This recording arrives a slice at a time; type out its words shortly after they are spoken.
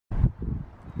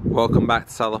Welcome back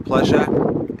to Saddle Pleasure.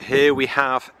 Here we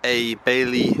have a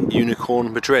Bailey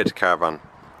Unicorn Madrid caravan.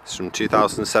 It's from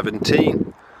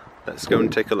 2017. Let's go and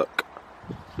take a look.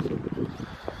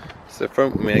 So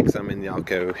front, when we examine the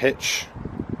Alco hitch,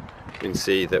 you can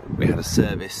see that we had a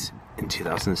service in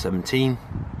 2017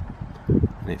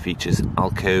 and it features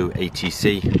Alco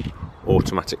ATC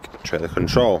automatic trailer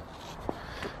control.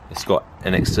 It's got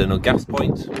an external gas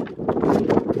point,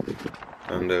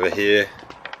 and over here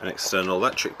an external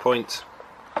electric point,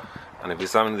 and if we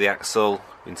examine the axle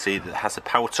we can see that it has a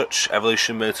Power Touch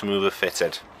Evolution motor mover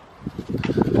fitted.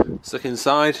 Let's look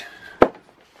inside.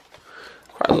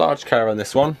 Quite a large caravan,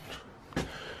 this one.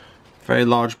 Very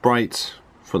large bright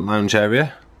front lounge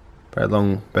area, very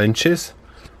long benches,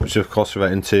 which of course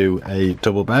convert into a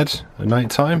double bed at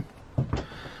night time.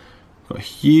 Got a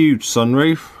huge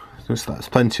sunroof, so that's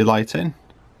plenty of light in.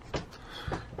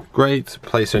 Great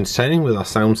place for entertaining with our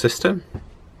sound system.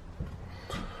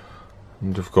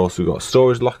 And of course we've got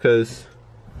storage lockers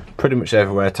pretty much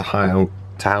everywhere to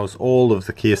house all of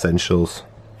the key essentials.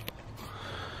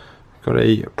 Got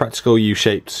a practical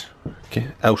U-shaped,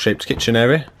 L-shaped kitchen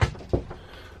area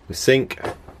with sink,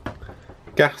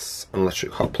 gas and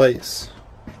electric hot plates,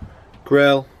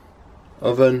 grill,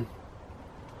 oven,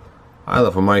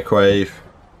 high-level microwave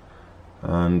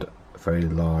and a very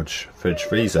large fridge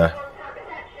freezer.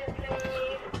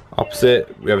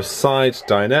 Opposite we have a side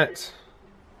dinette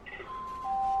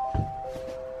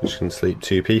which can sleep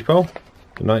 2 people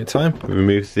at night time. We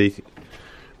remove the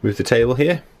table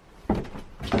here.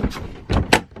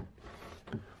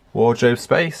 Wardrobe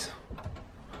space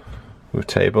with a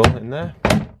table in there.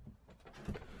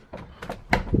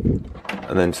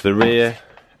 And then to the rear,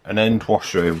 an end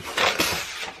washroom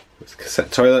with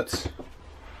cassette toilets,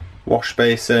 wash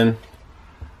basin,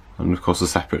 and of course a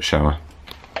separate shower.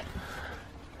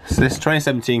 So this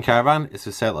 2017 caravan is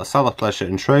for sale at Saddle Pleasure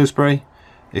in Shrewsbury.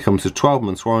 It comes with 12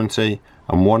 months warranty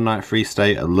and 1 night free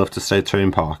stay at Love to Stay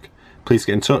Touring Park. Please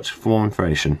get in touch for more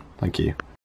information. Thank you.